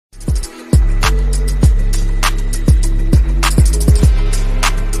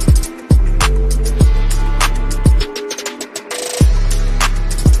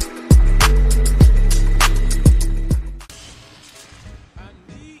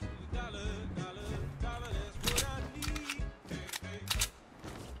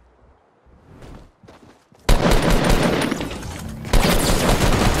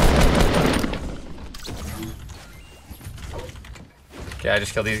Yeah, I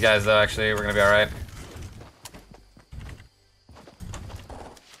just killed these guys though, actually. We're gonna be alright.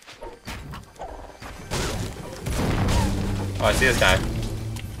 Oh, I see this guy.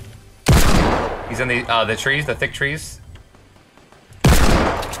 He's in the trees, the thick trees.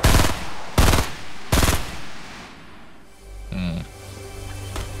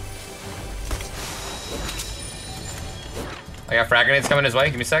 I got frag grenades coming his way.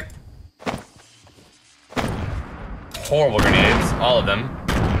 Give me a sec. Horrible grenades, all of them.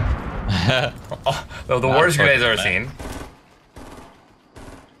 Oh, the worst grenades I've ever seen.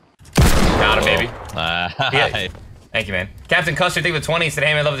 Got him, baby. Yeah. Thank you, man. Captain Custer, thank you for 20. Said,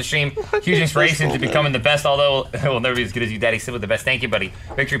 hey, man, love the stream. Huge inspiration to becoming the best, although it will never be as good as you, Daddy. Still with the best. Thank you, buddy.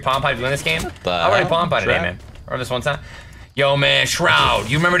 Victory Palm Pipe. You win this game? I already Palm Pipe today, man. Remember this one time? Yo, man, Shroud.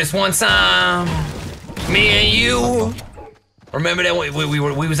 You remember this one time? Me and you? Remember that we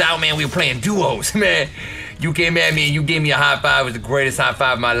was out, man. We were playing duos, man. You came at me and you gave me a high five. It was the greatest high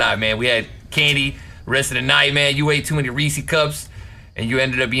five of my life, man. We had candy the rest of the night, man. You ate too many Reese cups and you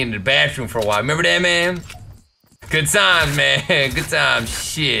ended up being in the bathroom for a while. Remember that, man? Good times, man. Good times.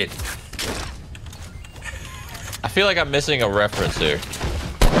 Shit. I feel like I'm missing a reference here.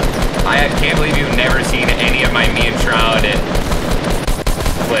 I can't believe you've never seen any of my me and Shroud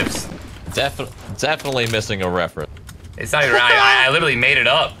clips. Definitely missing a reference. It's not even right. I literally made it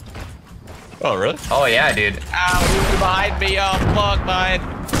up. Oh, really? Oh, yeah, dude. Ow, you behind me. Oh, fuck, mine.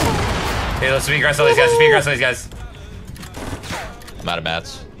 Hey, let's speed aggressive on these guys. Speed aggressive on these guys. I'm out of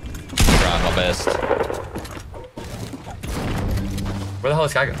mats. Trying my best. Where the hell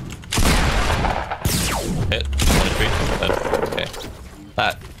is this guy going? Hit. 23. Okay.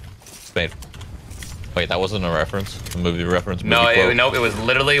 That. Spade. Wait, that wasn't a reference? A movie reference? No, nope. It was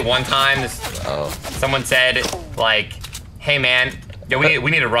literally one time. Someone said, like, hey, man. Yeah,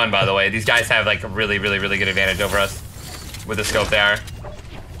 we need to run, by the way. These guys have, like, a really good advantage over us with the scope they are.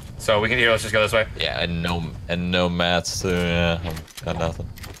 So we can here. Let's just go this way. Yeah, and no mats, so yeah, got nothing.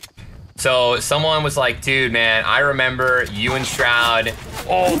 So someone was like, dude, man, I remember you and Shroud.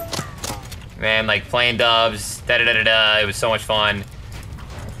 Oh, man, like playing dubs. Da-da-da-da-da. It was so much fun.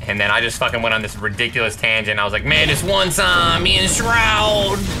 And then I just fucking went on this ridiculous tangent. I was like, man, this one time, me and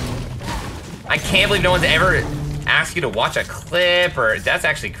Shroud. I can't believe no one's ever asked you to watch a clip, or that's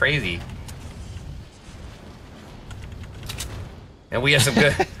actually crazy. And we had some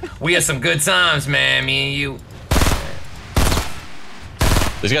good, good times, man. Me and you.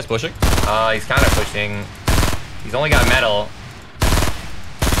 These guys pushing? He's kind of pushing. He's only got metal.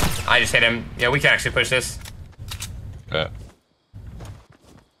 I just hit him. Yeah, we can actually push this. Okay.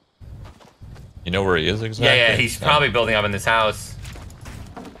 You know where he is exactly? Yeah, he's probably building up in this house.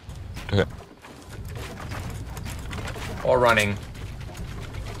 Okay. Or running.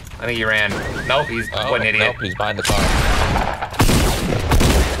 I think he ran. Nope, he's what an idiot. Nope, he's behind the car.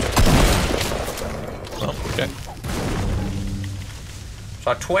 Oh, okay.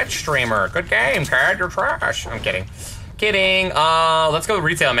 So Twitch streamer. Good game, Cad. You're trash. I'm kidding. Kidding. Let's go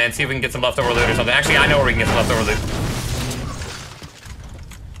retail, man. See if we can get some leftover loot or something. Actually, I know where we can get some leftover loot.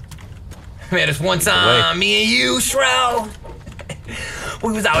 Man, this one time, me and you, Shroud,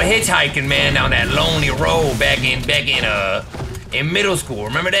 we was out hitchhiking, man, down that lonely road back in middle school.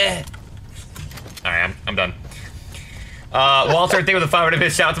 Remember that? All right, I'm done. Walter, thank you for the 500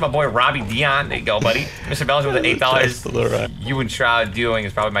 bits. Shout out to my boy Robbie Dion. There you go, buddy. Mr. Belgium with the $8. You and Shroud dueling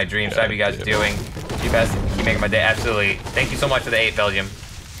is probably my dream. So you guys are doing. You best keep making my day. Absolutely. Thank you so much for the 8, Belgium.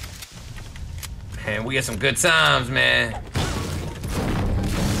 And we had some good times, man.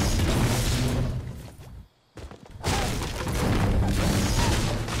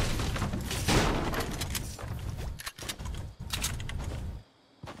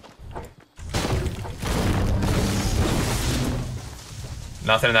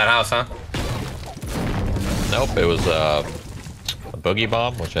 Nothing in that house, huh? Nope, it was a boogie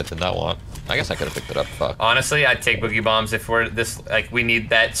bomb, which I did not want. I guess I could have picked it up. Fuck. Honestly, I'd take boogie bombs if we're this, like, we need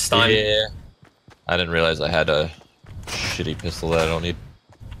that stun. Yeah. I didn't realize I had a shitty pistol that I don't need.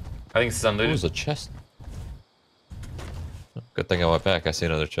 I think it's unlooted. It was a chest. Good thing I went back. I see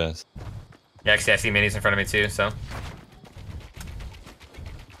another chest. Yeah, actually, I see minis in front of me too, so.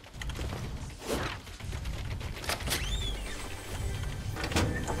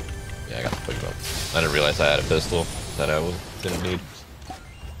 Yeah, I got the boogie bomb. I didn't realize I had a pistol that I didn't need.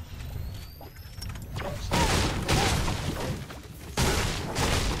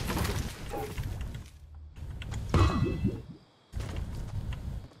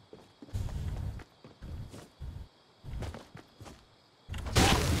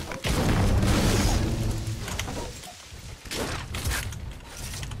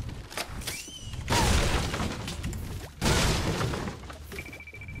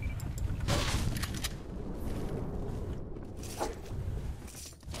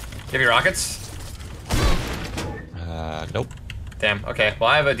 Give you rockets? Nope. Damn, okay. Well,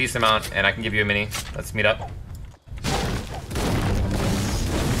 I have a decent amount, and I can give you a mini. Let's meet up.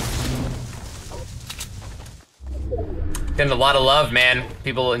 Getting a lot of love, man.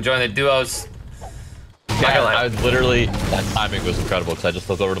 People enjoying the duos. Yeah, I literally, that timing was incredible, because I just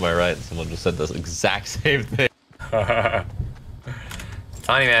looked over to my right, and someone just said the exact same thing.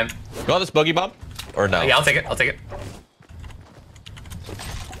 Tiny, man. Go on this buggy bomb? Or no? Yeah, I'll take it. I'll take it.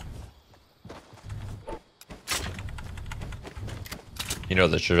 You know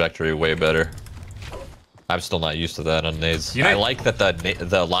the trajectory way better. I'm still not used to that on nades. I like that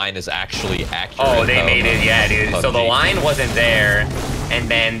the line is actually accurate. Oh, they made it, yeah, dude. PUBG. So the line wasn't there, and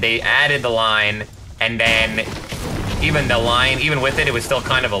then they added the line, and then even the line, even with it, it was still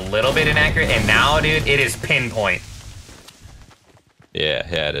kind of a little bit inaccurate. And now, dude, it is pinpoint. Yeah,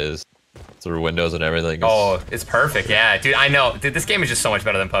 it is. Through windows and everything. Oh, it's perfect, yeah, dude. I know, dude. This game is just so much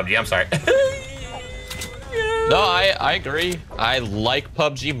better than PUBG. I'm sorry. No, I agree. I like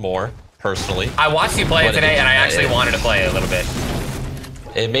PUBG more, personally. I watched you play it today, and I actually wanted to play it a little bit.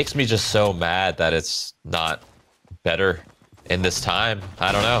 It makes me just so mad that it's not better in this time.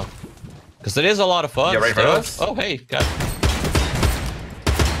 I don't know. Because it is a lot of fun. You ready for this? Oh, hey, got it.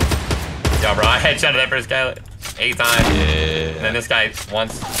 Yo, bro, I headshotted that first guy 8 times. Yeah. And then this guy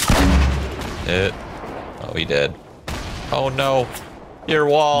once. Oh, he did. Oh, no. Your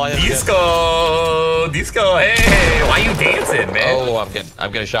wall. Disco, hey, why you dancing, man? Oh,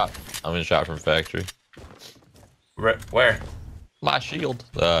 I'm getting shot. I'm getting shot from factory. Where? My shield.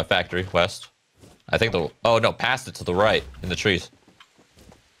 Factory west. I think oh no, past it to the right in the trees.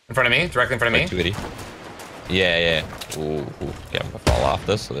 In front of me, directly in front of me. 280. Yeah. Ooh. Get him to fall off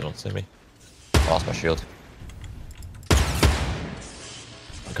this so they don't see me. I lost my shield.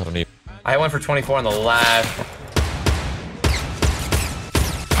 I'm coming to you. I went for 24 on the left.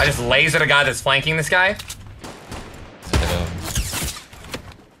 I just lasered a guy that's flanking this guy.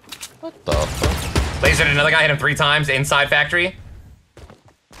 What the fuck? Lasered another guy, hit him 3 times inside factory.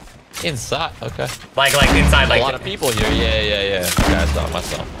 Inside? Okay. Like inside, like a lot of people here. Yeah. Okay, I saw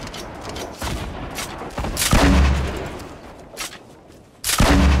myself.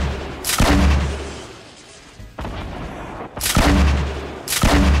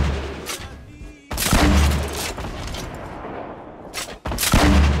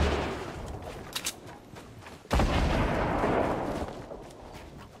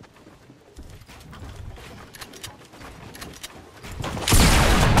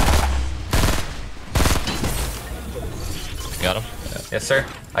 Got him? Yeah. Yes, sir.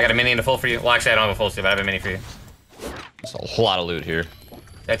 I got a mini and a full for you. Well, actually, I don't have a full suit, but I have a mini for you. There's a whole lot of loot here.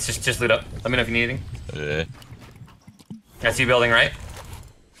 That's just loot up. Let me know if you need anything. Yeah. That's you building, right?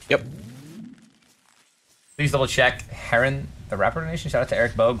 Yep. Please double check Heron, the rapper donation. Shout out to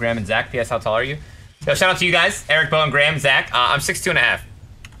Eric Bo, Graham, and Zach. P.S. How tall are you? Yo, shout out to you guys, Eric Bo and Graham, Zach. I'm 6'2.5".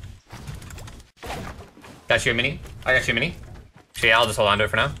 Got you a mini? I got you a mini. Actually, yeah, I'll just hold on to it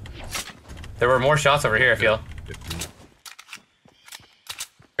for now. There were more shots over here, I feel.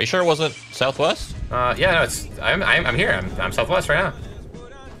 Are you sure it wasn't southwest? Yeah, no, it's I'm here. I'm southwest right now.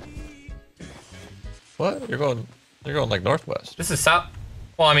 What? You're going like northwest. This is south.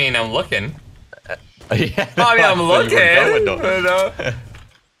 Well, I mean, I'm looking. Yeah. I mean, I'm looking.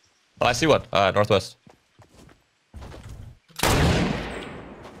 Oh, I see one. Northwest.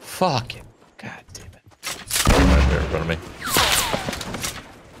 Fuck it. God damn it. Right there in front of me.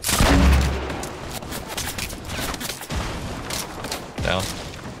 Down.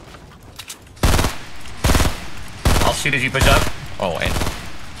 I'll shoot as you push up. Oh, and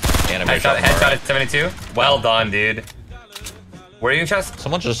headshot at 72. Well done, dude. Where are you in chest?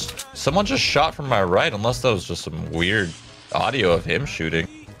 Someone just shot from my right, unless that was just some weird audio of him shooting.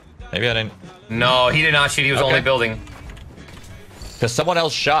 Maybe I didn't. No, he did not shoot. He was only building. Because someone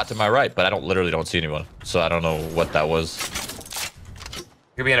else shot to my right, but I literally don't see anyone, so I don't know what that was.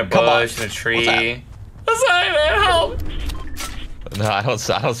 Could be in a bush, in a tree. What's that, man? Help! No, I don't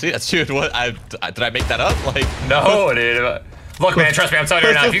see that, dude. What? Did I make that up? Like, no, dude. Look, man, trust me. I'm telling you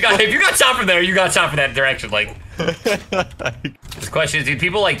right now. If you got shot from there, you got shot from that direction. Like, this question is, dude,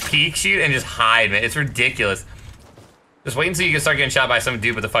 people like peek shoot and just hide, man. It's ridiculous. Just wait until you can start getting shot by some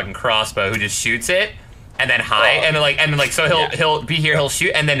dude with a fucking crossbow who just shoots it and then hide, and then like so he'll be here, he'll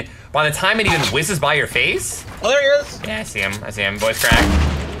shoot, and then by the time it even whizzes by your face. Oh, there he is. Yeah, I see him. I see him. Voice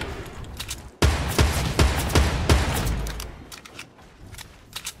crack.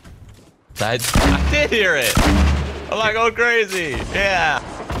 I did hear it. I'm like going crazy. Yeah.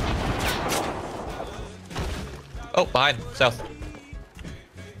 Oh, behind, south.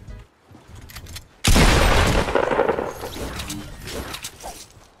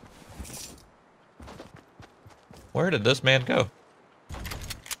 Where did this man go?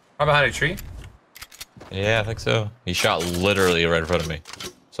 Right behind a tree? Yeah, I think so. He shot literally right in front of me.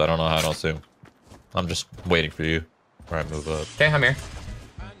 So I don't know how I don't see him. I'm just waiting for you. Alright, move up. Okay, I'm here.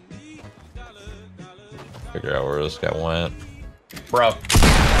 Figure out where this guy went. Bro.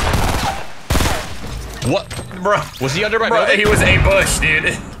 What? Bro. Was he under my building? building? He was a bush,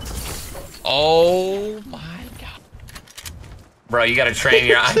 dude. Oh my god. Bro, you gotta train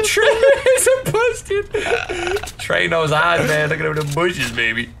your eyes. It's a bush, dude. Train those eyes, man. Look at them bushes,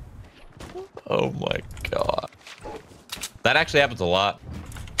 baby. Oh my god. That actually happens a lot.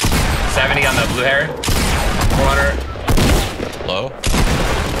 70 on the blue hair. 400. Low.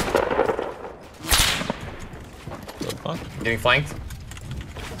 The fuck? Getting flanked.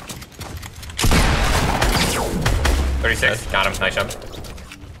 36. Got him. Nice jump.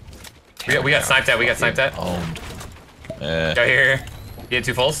 We got sniped at. We got sniped at. Owned. Go here. You had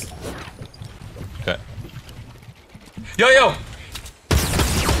 2 fulls. Okay. Yo, yo.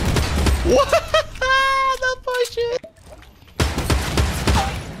 What? The bullshit.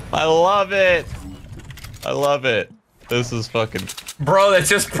 I love it. I love it. This is fucking. Bro, that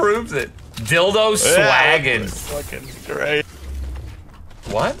just proves it. Dildo swaggin'. Yeah, fucking great.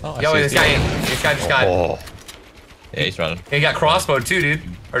 What? Oh, Yo, this guy just got. Oh. Yeah, he's running. He got crossbowed too, dude.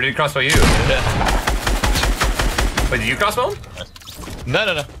 Or did he crossbow you? Wait, did you crossbow him?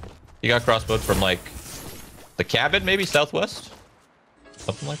 No. He got crossbowed from like the cabin, maybe southwest,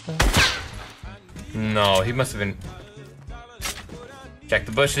 something like that. No, he must have been. Check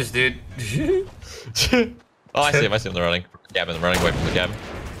the bushes, dude. Oh, I see him. They're running. Cabin, running away from the cabin.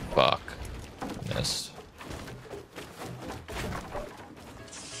 Fuck. Missed.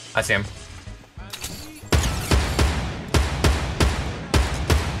 I see him.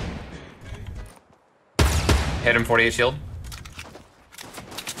 Hit him, 48 shield.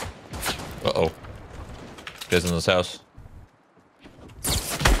 Uh-oh. Guy's in this house.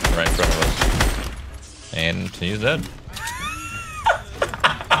 Right in front of us. And he's dead.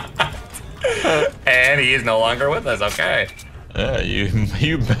 And he is no longer with us, okay. Yeah,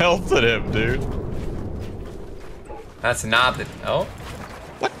 you melted him, dude. That's not the... Oh?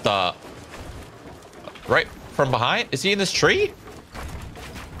 What the? Right from behind? Is he in this tree?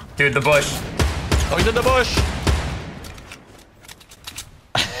 Dude, the bush. Oh, he's in the bush.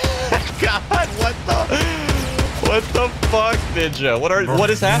 God, what the fuck, Ninja? What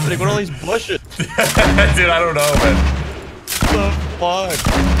is happening? What are all these bushes? Dude, I don't know, man. What the fuck?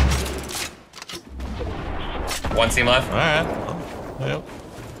 One team left. All right. Yep.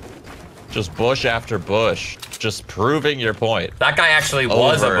 Just bush after bush. Just proving your point. That guy actually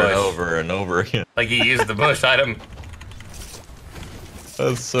was a bush. Over and over again. Like he used the bush item.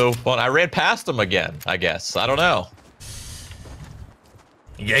 That's so fun. I ran past him again, I guess. I don't know.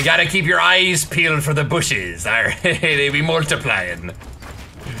 You gotta keep your eyes peeled for the bushes. They be multiplying.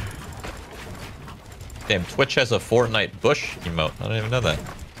 Damn, Twitch has a Fortnite bush emote. I don't even know that.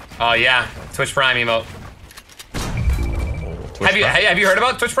 Oh yeah, Twitch Prime emote. Have you heard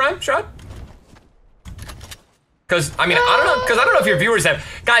about Twitch Prime, SHROUD? Because I don't know if your viewers have.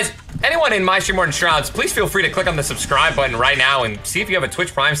 Guys, anyone in my stream more than SHROUD's, please feel free to click on the subscribe button right now and see if you have a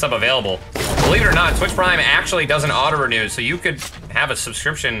Twitch Prime sub available. Believe it or not, Twitch Prime actually doesn't auto-renew, so you could have a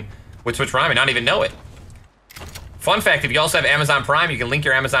subscription with Twitch Prime and not even know it. Fun fact, if you also have Amazon Prime, you can link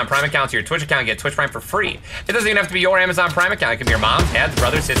your Amazon Prime account to your Twitch account and get Twitch Prime for free. It doesn't even have to be your Amazon Prime account. It can be your mom, dad,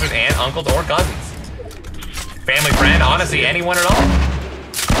 brothers, sisters, aunt, uncles, or cousins. Family, friend, honestly, anyone at all.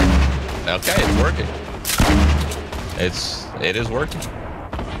 Okay, it's working. It is working.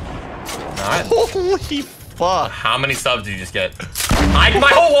 Alright. Holy fuck. How many subs did you just get? My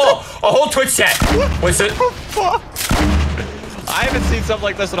whole wall! A whole Twitch chat! What's it? Fuck? I haven't seen something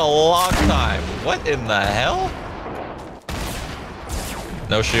like this in a long time. What in the hell?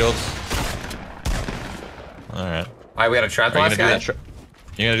 No shields. Alright. Alright, we got a trap last guy.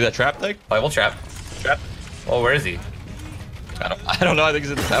 You gonna do that trap thing? Oh, we'll trap. Trap? Oh, where is he? I don't know. I think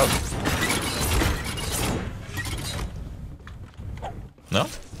he's in this house. No?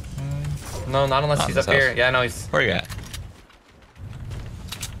 No, not unless he's up here. House. Yeah, no, he's... Where you at?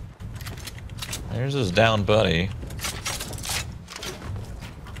 There's his down buddy.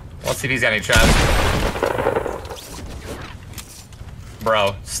 Let's see if he's got any traps.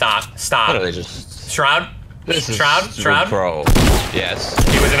 Bro, stop. What are they just... SHROUD? This is SHROUD? Pro. Yes.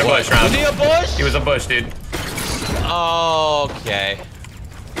 He was in a bush, SHROUD. Was he a bush? He was a bush, dude. Okay.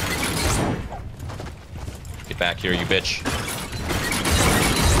 Get back here, you bitch.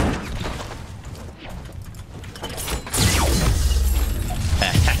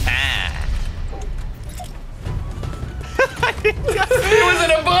 He was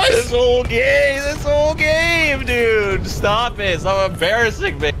in a bush! This whole game! stream, dude. Stop it. Stop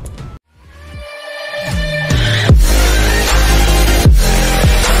embarrassing me.